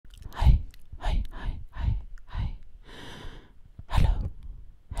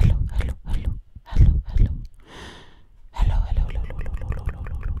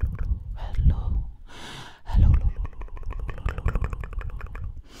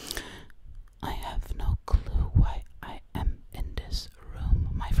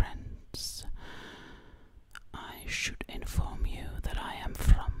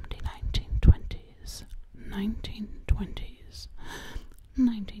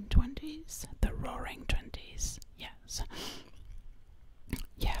roaring 20s. The roaring 20s, yes.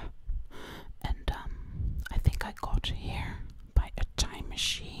 Yeah. And I think I got here by a time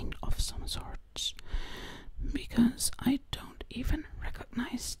machine of some sort, because I don't even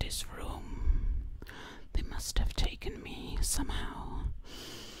recognize this room. They must have taken me somehow.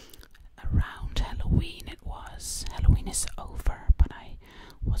 Around Halloween it was. Halloween is over, but I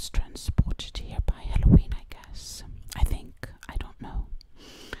was transported here by Halloween, I guess. I think. I don't know.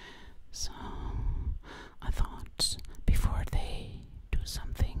 So I thought, before they do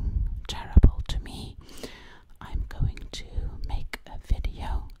something terrible to me, I'm going to make a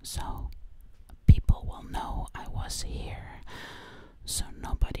video so people will know I was here, so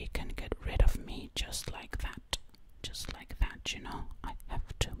nobody can get rid of me just like that. Just like that, you know. I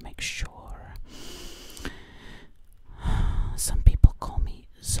have to make sure. Some people call me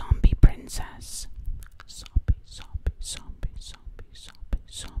Zombie Princess. Zombie, zombie, zombie, zombie, zombie,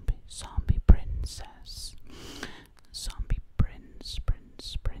 zombie, zombie princess. Zombie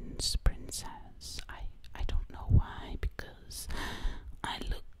princess. I don't know why, because I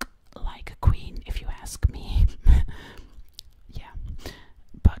look like a queen, if you ask me. Yeah.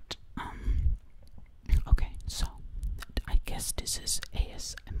 But okay, so I guess this is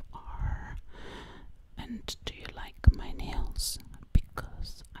ASMR. And do you like my nails?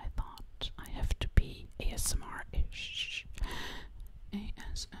 Because I thought I have to be ASMR-ish.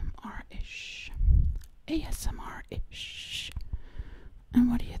 ASMR-ish. ASMR-ish. And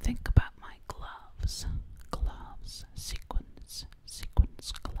what do you think about my gloves? Gloves. Sequins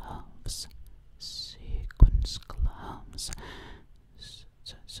gloves. Sequins gloves.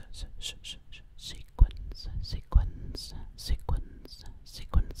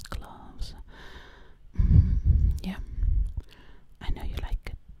 Sequins gloves. Yeah, I know you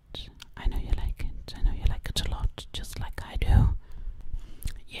like it. I know you like it. I know you like it a lot, just like I do.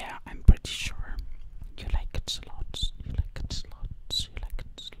 Yeah, I'm pretty sure you like it a lot. You like it a lot. You like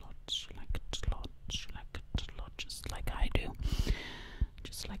it a lot. You like it a lot. You like it a lot, just like I do.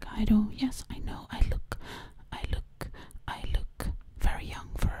 Just like I do. Yes, I know. I look very young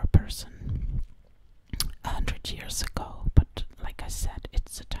for a person 100 years ago, but like I said,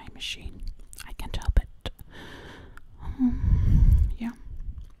 it's a time machine. I can't help it. Yeah.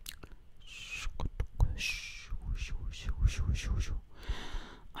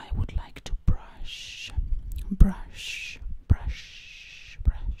 I would like to brush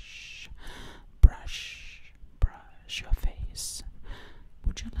your face.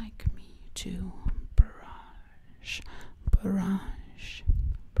 Would you like me to brush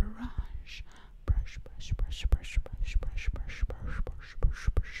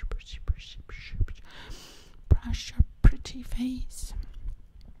your pretty face?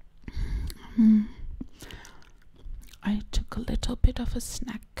 I took a little bit of a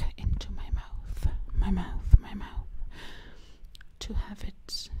snack into my mouth, to have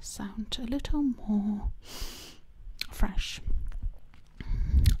it sound a little more fresh.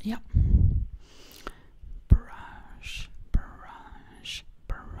 Yep. Brush.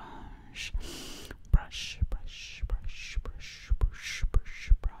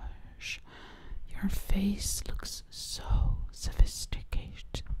 Your face looks so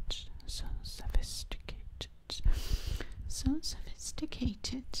sophisticated. So sophisticated.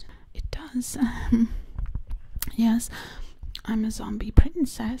 It does. Yes, I'm a zombie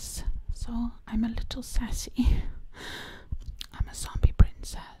princess, so I'm a little sassy. I'm a zombie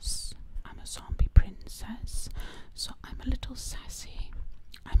princess, so I'm a little sassy.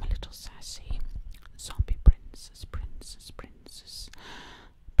 Zombie princess.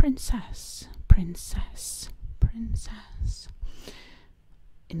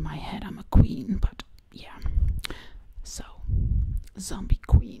 In my head, I'm a queen, but yeah. So, zombie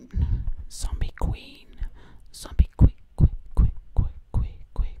queen, queen, zombie quick,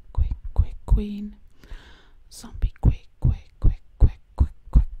 queen, zombie quick,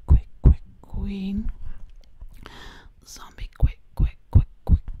 queen, zombie quick,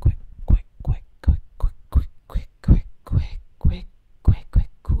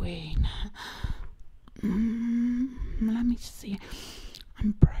 queen. Let me see.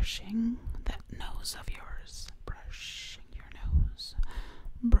 I'm brushing that nose of yours. Brushing your nose.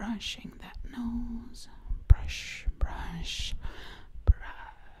 Brushing that nose. Brush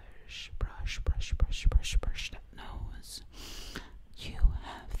that nose. You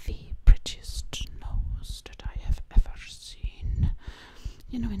have the prettiest nose that I have ever seen.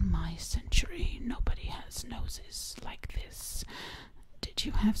 You know, in my century, nobody has noses like this. Did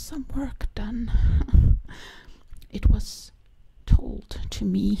you have some work done? It was told to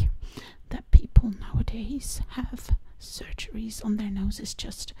me that people nowadays have surgeries on their noses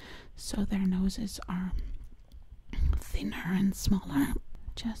just so their noses are thinner and smaller.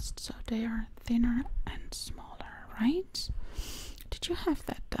 Just so they are thinner and smaller, right? Did you have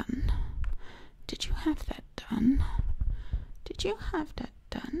that done? Did you have that done? Did you have that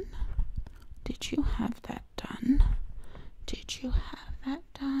done? Did you have that done? Did you have that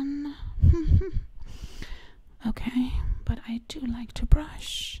done? Okay, but I do like to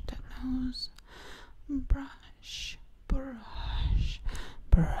brush the nose. Brush, brush,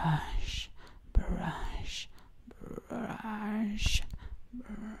 brush, brush, brush,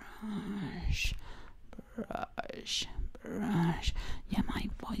 brush, brush, brush. Yeah, my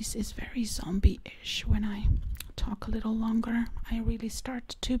voice is very zombie-ish. When I talk a little longer, I really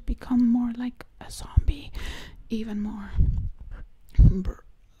start to become more like a zombie. Even more.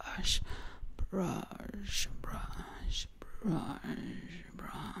 Brush, brush, brush, brush,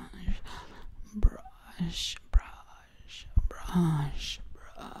 brush, brush, brush, brush, brush,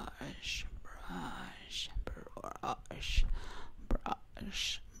 brush, brush,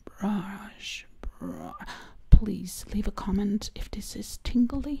 brush, brush, brush. Please leave a comment if this is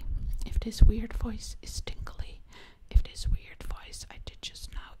tingly, if this weird voice is tingly, if this weird voice I did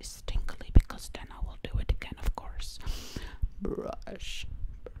just now is tingly, because then I will do it again, of course. Brush,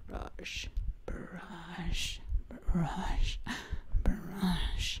 brush, brush, brush,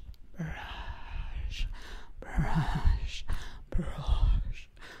 brush, brush, brush, brush,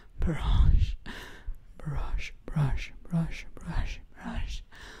 brush, brush, brush, brush, brush, brush.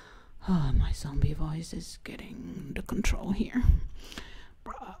 Oh, my zombie voice is getting the control here.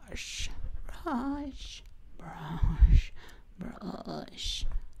 Brush, brush, brush, brush,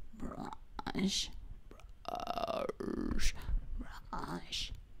 brush, brush,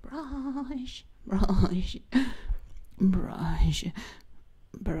 brush, brush, brush, brush,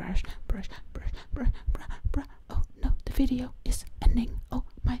 brush, brush, brush, brush, brush. Oh no, the video is ending. Oh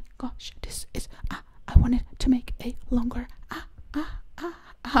my gosh, this is, I wanted to make a longer, oh no,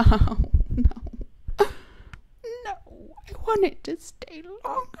 no, I want it to stay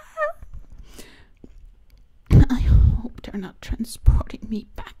longer. I hope they're not transporting me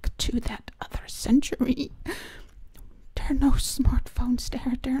back to that other century. There are no smartphones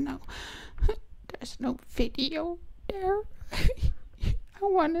there. There's no video there. I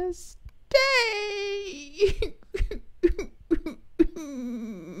want to stay.